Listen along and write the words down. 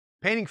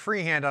Painting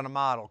freehand on a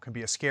model can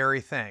be a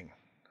scary thing.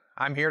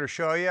 I'm here to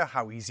show you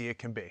how easy it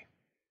can be.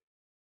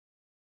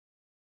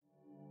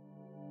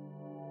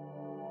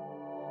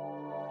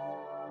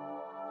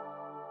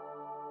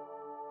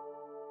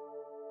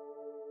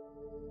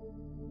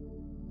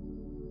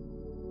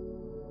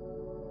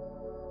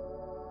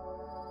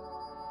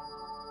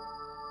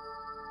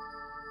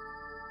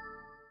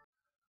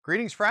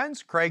 Greetings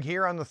friends, Craig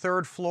here on the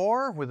third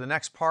floor with the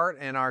next part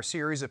in our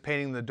series of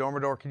painting the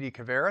Domador de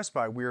Cadaveres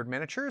by Wyrd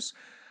Miniatures.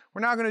 We're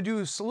now going to do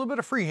a little bit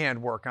of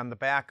freehand work on the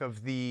back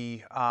of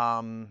the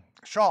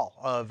shawl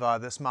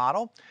of this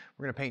model.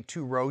 We're going to paint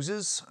two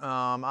roses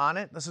on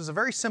it. This is a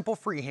very simple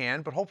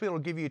freehand, but hopefully it'll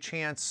give you a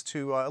chance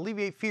to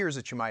alleviate fears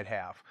that you might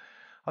have.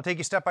 I'll take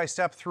you step by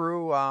step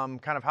through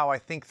kind of how I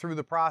think through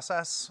the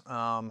process,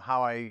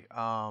 how I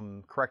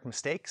correct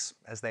mistakes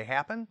as they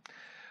happen.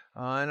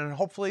 And then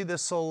hopefully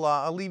this will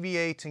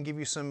alleviate and give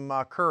you some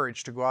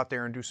courage to go out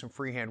there and do some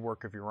freehand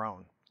work of your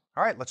own.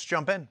 All right, let's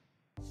jump in.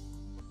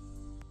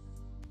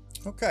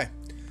 Okay,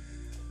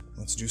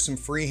 let's do some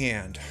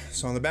freehand.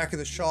 So on the back of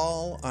the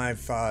shawl, I've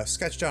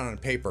sketched out on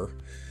paper.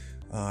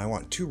 I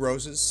want two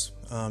roses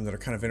that are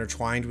kind of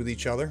intertwined with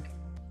each other,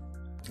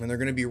 and they're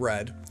going to be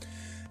red.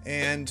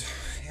 And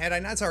had I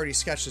not already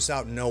sketched this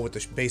out and know what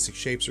the basic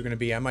shapes are going to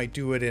be, I might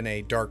do it in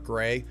a dark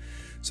gray,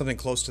 something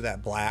close to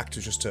that black,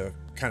 to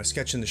kind of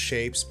sketch in the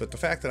shapes. But the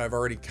fact that I've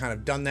already kind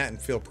of done that and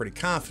feel pretty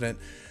confident,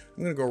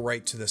 I'm going to go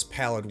right to this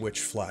pallid witch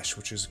flesh,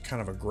 which is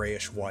kind of a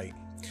grayish white.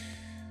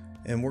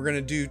 And we're going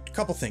to do a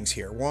couple things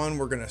here. One,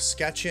 we're going to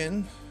sketch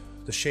in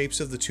the shapes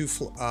of the two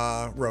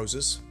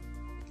roses.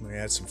 I'm going to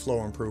add some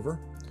flow improver.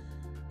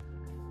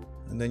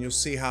 And then you'll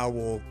see how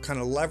we'll kind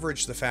of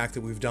leverage the fact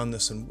that we've done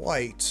this in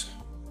white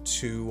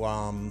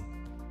to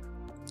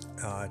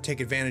take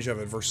advantage of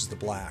it versus the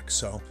black.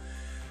 So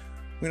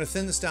I'm going to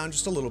thin this down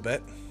just a little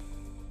bit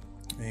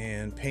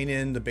and paint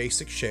in the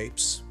basic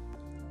shapes.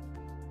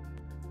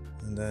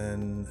 And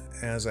then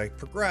as I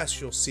progress,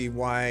 you'll see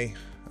why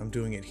I'm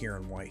doing it here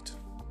in white.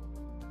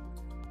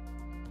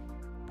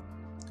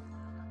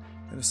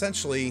 And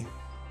essentially,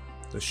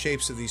 the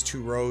shapes of these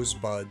two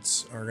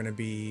rosebuds are going to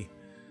be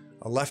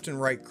a left and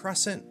right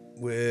crescent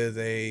with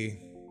a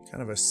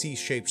kind of a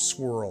C-shaped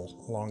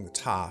swirl along the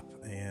top,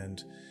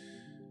 and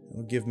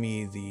it'll give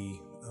me the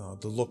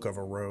look of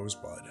a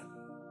rosebud.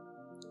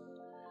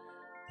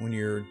 When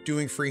you're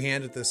doing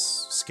freehand at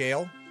this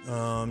scale,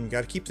 you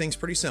got to keep things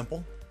pretty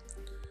simple,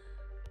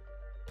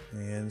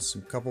 and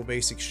some couple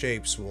basic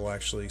shapes will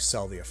actually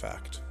sell the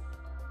effect.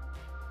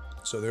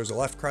 So there's a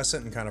left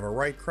crescent and kind of a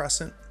right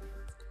crescent,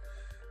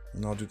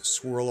 and I'll do the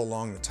swirl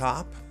along the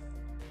top.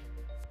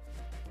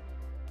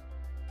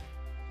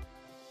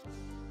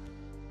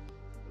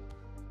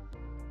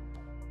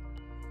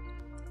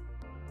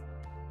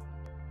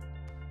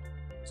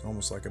 It's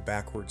almost like a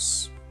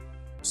backwards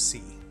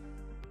C.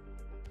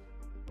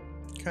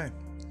 Okay.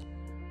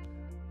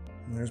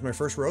 And there's my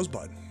first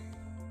rosebud.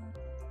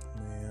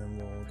 And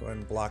we'll go ahead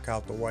and block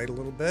out the white a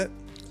little bit,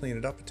 clean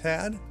it up a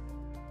tad.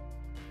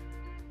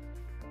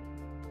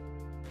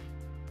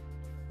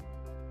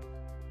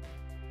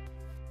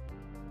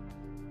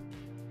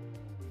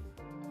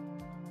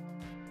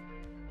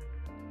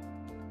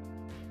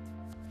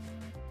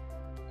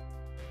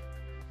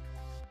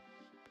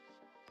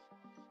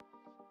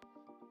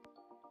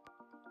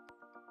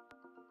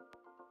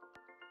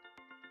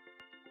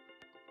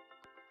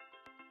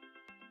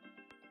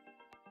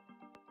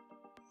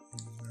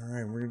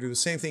 Alright, we're going to do the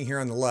same thing here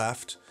on the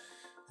left,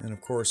 and of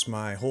course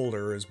my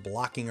holder is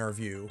blocking our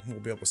view.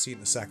 We'll be able to see it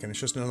in a second. It's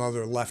just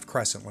another left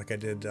crescent like I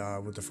did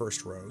with the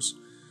first rose.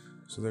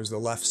 So there's the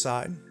left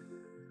side.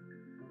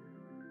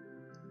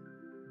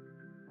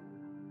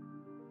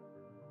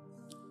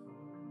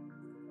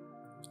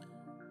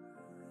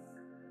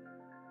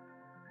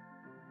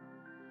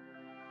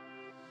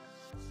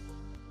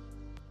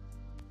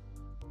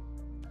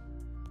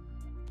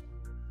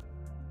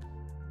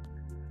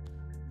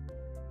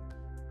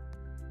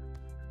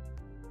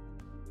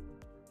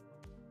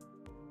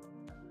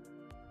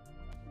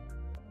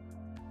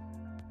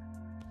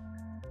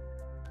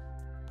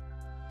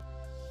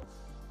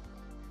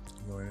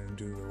 Go ahead and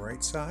do the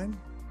right side.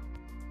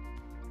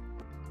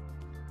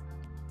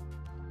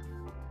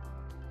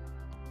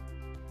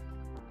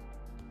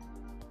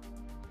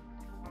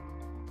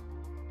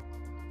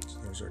 So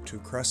those are two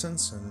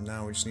crescents, and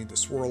now we just need to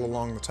swirl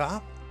along the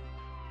top.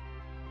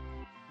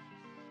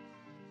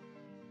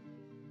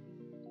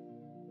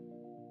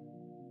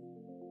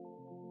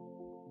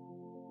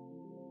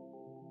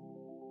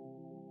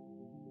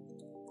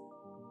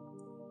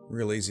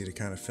 Real easy to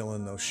kind of fill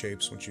in those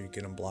shapes once you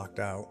get them blocked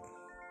out.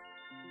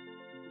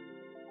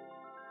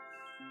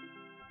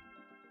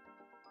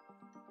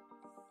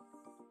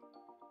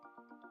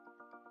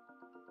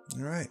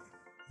 All right,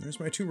 there's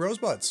my two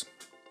rosebuds.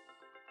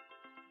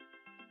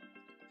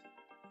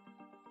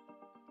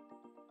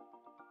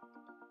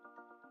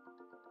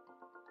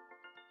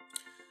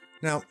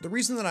 Now, the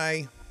reason that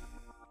I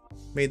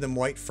made them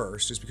white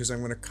first is because I'm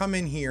going to come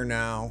in here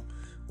now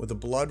with a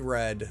blood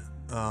red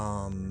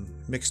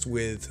mixed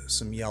with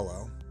some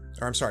yellow,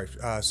 or I'm sorry,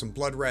 some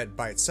blood red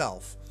by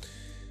itself.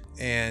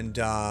 And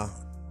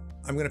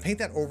I'm going to paint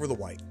that over the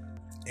white.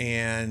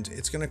 And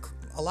it's going to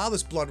allow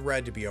this blood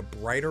red to be a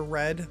brighter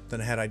red than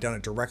had I done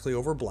it directly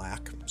over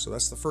black. So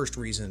that's the first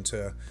reason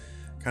to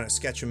kind of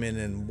sketch them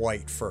in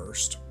white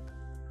first,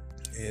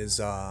 is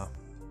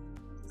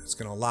it's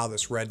going to allow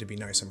this red to be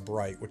nice and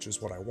bright, which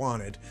is what I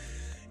wanted.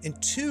 And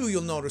two,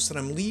 you'll notice that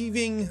I'm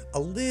leaving a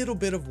little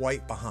bit of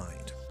white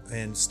behind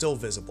and still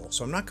visible.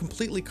 So I'm not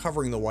completely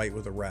covering the white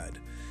with the red.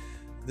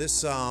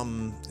 This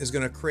is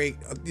going to create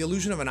the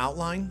illusion of an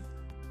outline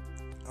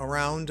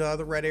around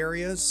the red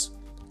areas,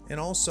 and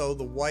also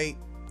the white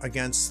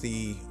against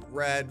the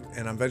red,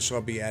 and eventually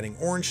I'll be adding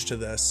orange to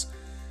this.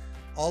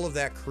 All of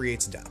that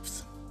creates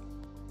depth.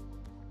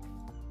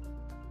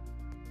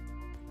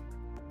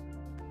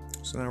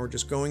 So now we're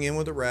just going in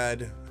with the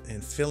red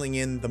and filling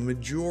in the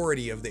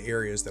majority of the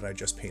areas that I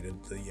just painted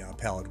the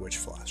pallid witch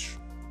flesh,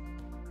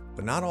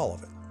 but not all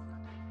of it.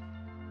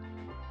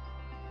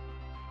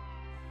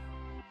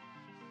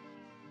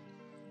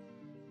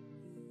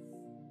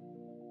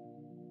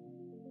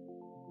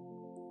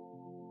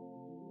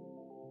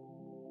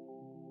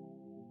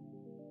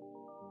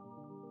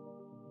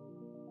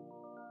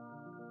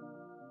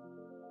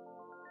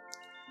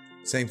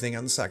 Same thing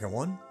on the second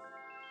one.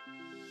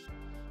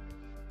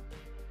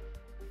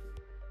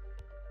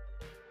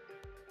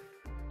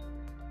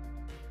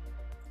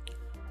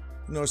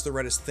 Notice the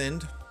red is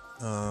thinned,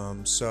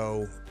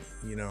 so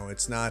you know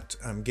it's not.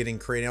 I'm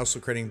also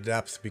creating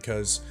depth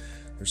because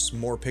there's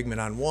more pigment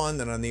on one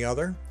than on the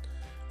other.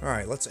 All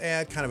right, let's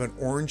add kind of an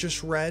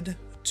orangish red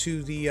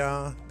to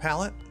the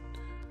palette,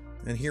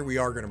 and here we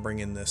are going to bring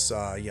in this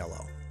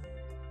yellow.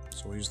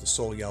 So we'll use the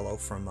Soul Yellow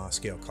from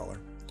Scale Color.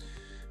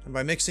 And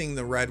by mixing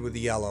the red with the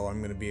yellow, I'm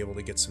going to be able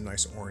to get some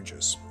nice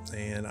oranges.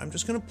 And I'm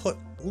just going to put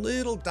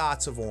little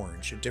dots of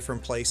orange at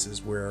different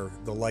places where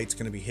the light's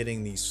going to be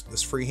hitting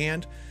this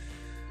freehand.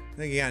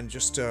 And again,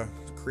 just to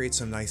create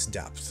some nice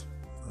depth,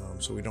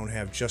 so we don't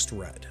have just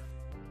red.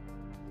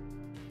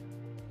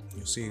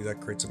 You'll see that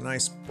creates a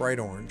nice bright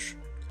orange.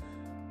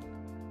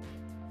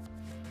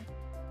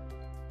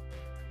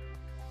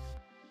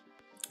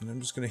 And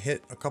I'm just going to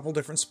hit a couple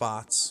different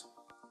spots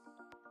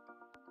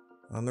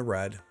on the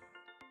red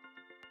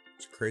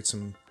to create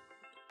some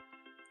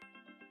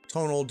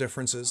tonal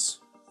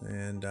differences,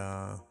 and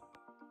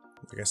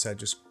like I said,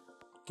 just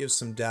gives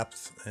some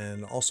depth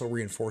and also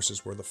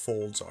reinforces where the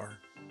folds are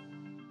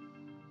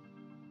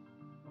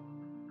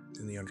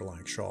in the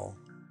underlying shawl.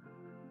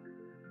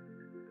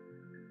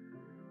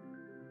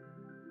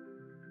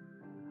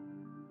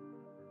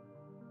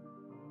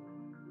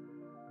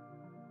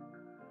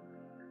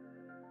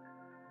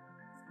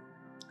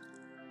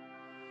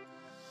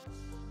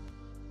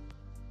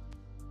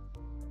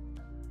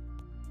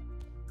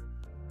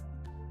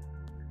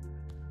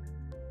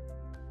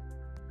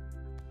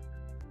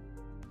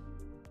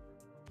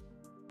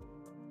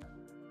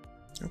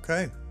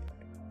 Okay.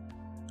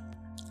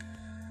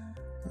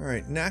 All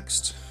right,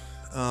 next,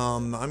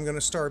 I'm going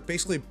to start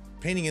basically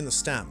painting in the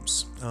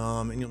stems.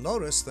 And you'll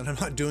notice that I'm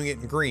not doing it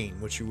in green,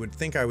 which you would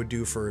think I would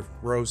do for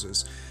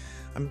roses.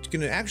 I'm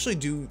going to actually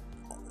do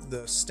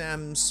the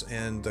stems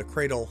and the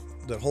cradle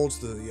that holds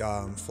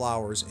the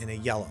flowers in a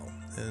yellow,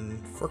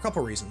 and for a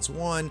couple reasons.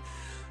 One,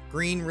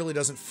 green really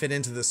doesn't fit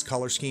into this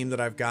color scheme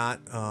that I've got.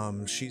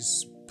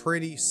 She's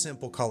pretty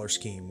simple color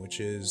scheme, which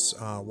is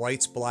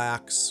whites,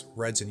 blacks,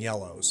 reds, and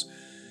yellows.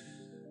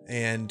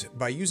 And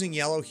by using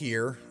yellow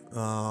here, if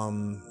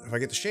I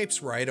get the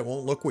shapes right, it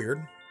won't look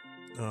weird.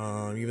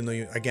 Even though,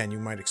 you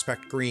might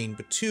expect green.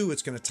 But two,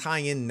 it's going to tie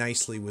in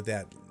nicely with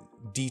that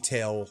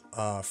detail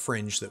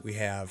fringe that we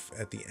have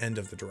at the end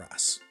of the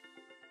dress.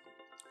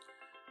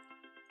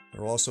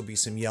 There will also be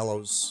some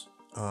yellows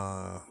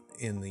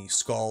in the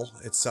skull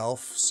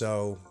itself.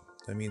 So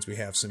that means we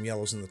have some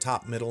yellows in the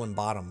top, middle, and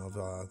bottom of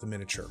the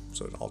miniature.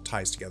 So it all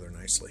ties together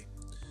nicely.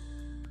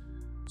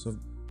 So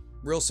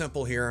real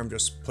simple here. I'm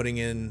just putting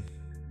in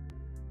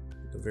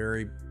the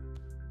very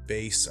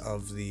base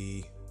of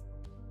the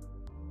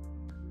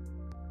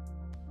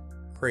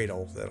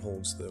cradle that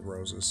holds the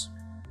roses.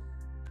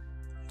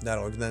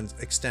 That'll then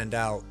extend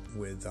out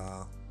with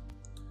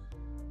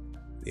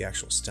the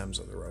actual stems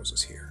of the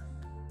roses here.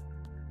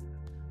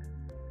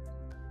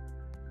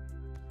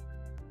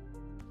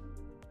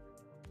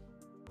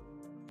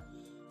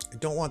 I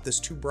don't want this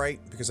too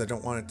bright because I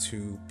don't want it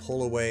to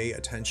pull away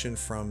attention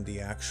from the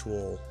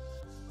actual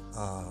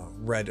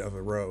red of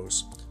the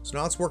rose. So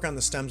now let's work on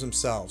the stems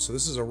themselves. So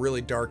this is a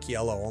really dark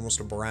yellow, almost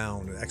a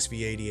brown, an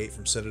XV88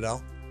 from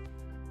Citadel.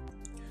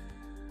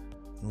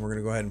 And we're going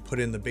to go ahead and put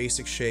in the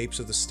basic shapes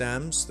of the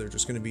stems. They're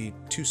just going to be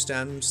two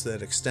stems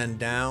that extend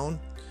down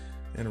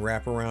and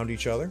wrap around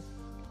each other.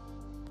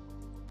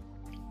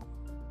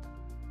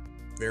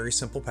 Very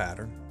simple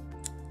pattern.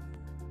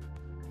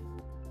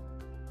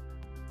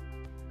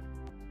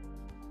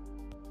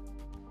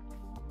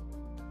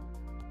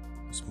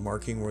 Just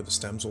marking where the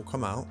stems will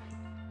come out.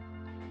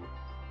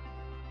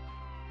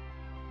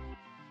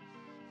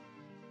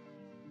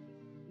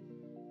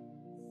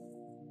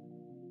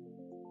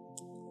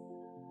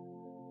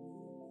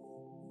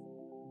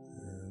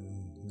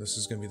 This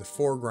is going to be the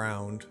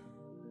foreground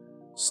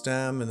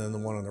stem, and then the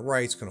one on the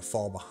right is going to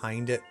fall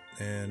behind it.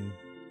 And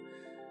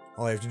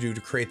all I have to do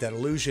to create that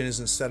illusion is,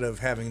 instead of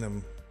having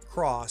them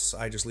cross,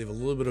 I just leave a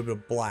little bit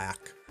of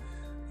black,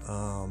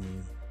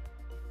 and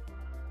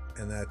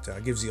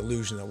that gives the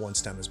illusion that one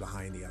stem is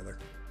behind the other.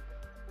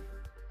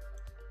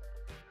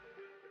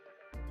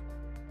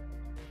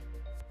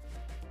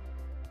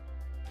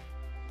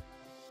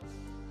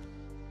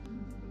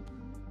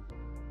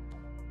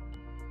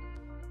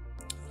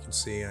 You can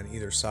see on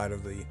either side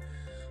of the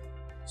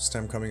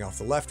stem coming off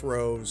the left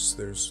rows,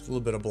 there's a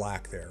little bit of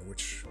black there,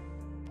 which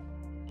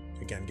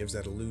again gives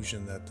that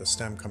illusion that the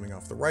stem coming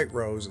off the right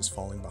rows is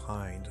falling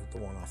behind the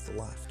one off the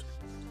left.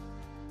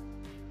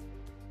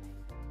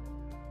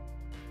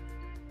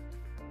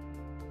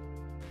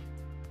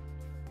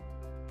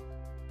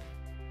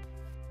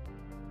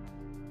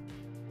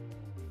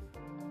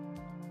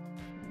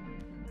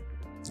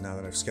 Now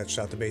that I've sketched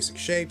out the basic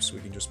shapes, we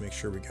can just make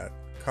sure we got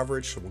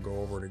coverage, so we'll go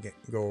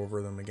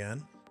over them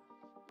again.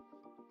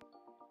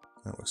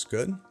 That looks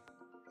good.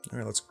 All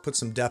right, let's put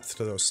some depth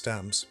to those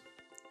stems.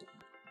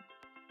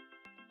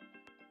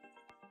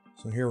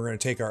 So here we're going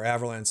to take our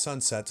Avalanche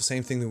Sunset, the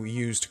same thing that we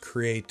used to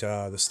create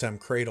the stem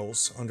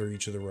cradles under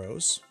each of the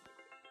rows.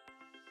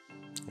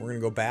 We're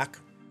going to go back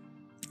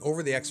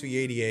over the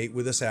XV88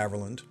 with this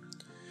Avalanche.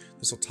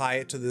 This will tie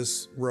it to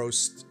this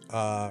rose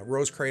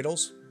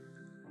cradles,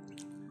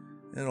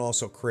 and it'll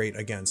also create,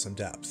 again, some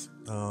depth.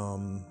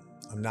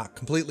 I'm not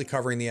completely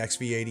covering the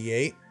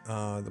XV88.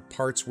 The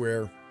parts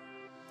where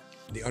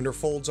the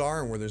underfolds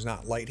are and where there's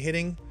not light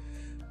hitting,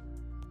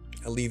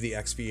 I leave the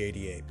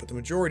XV88. But the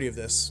majority of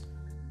this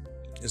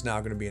is now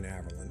going to be an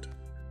Avalanche.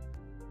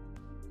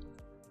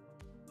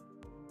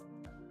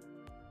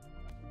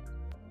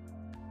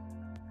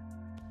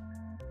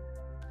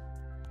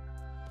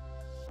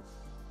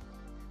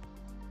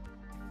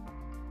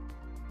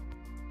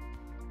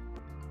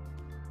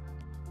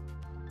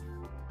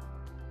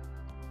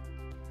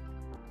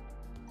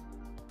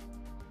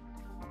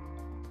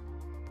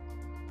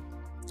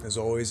 As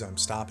always, I'm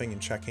stopping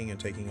and checking and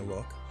taking a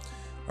look.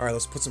 All right,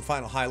 let's put some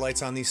final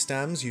highlights on these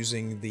stems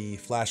using the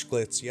Flash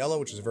Glitz Yellow,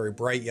 which is a very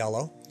bright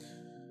yellow.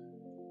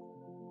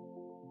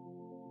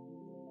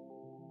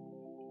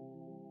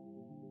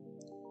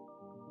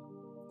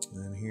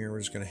 And here we're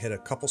just going to hit a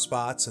couple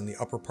spots in the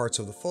upper parts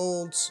of the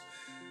folds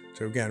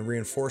to, again,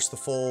 reinforce the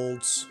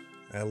folds,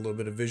 add a little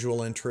bit of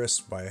visual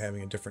interest by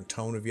having a different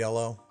tone of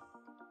yellow.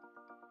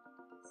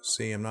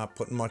 See, I'm not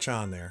putting much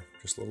on there,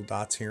 just little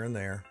dots here and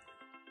there.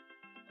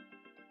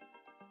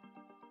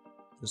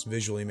 Just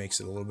visually makes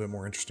it a little bit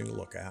more interesting to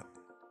look at.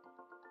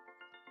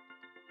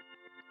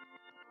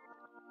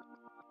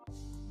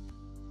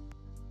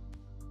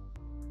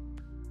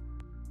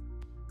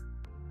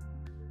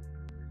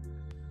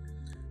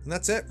 And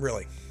that's it,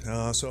 really.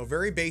 So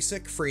very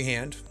basic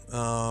freehand.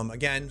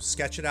 Again,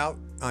 sketch it out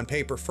on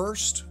paper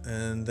first,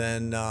 and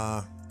then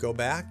go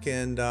back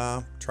and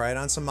try it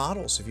on some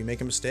models. If you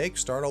make a mistake,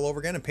 start all over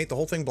again and paint the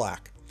whole thing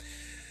black.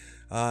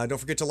 Don't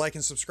forget to like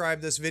and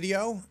subscribe this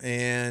video,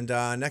 and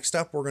next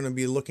up we're going to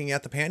be looking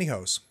at the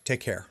pantyhose.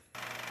 Take care.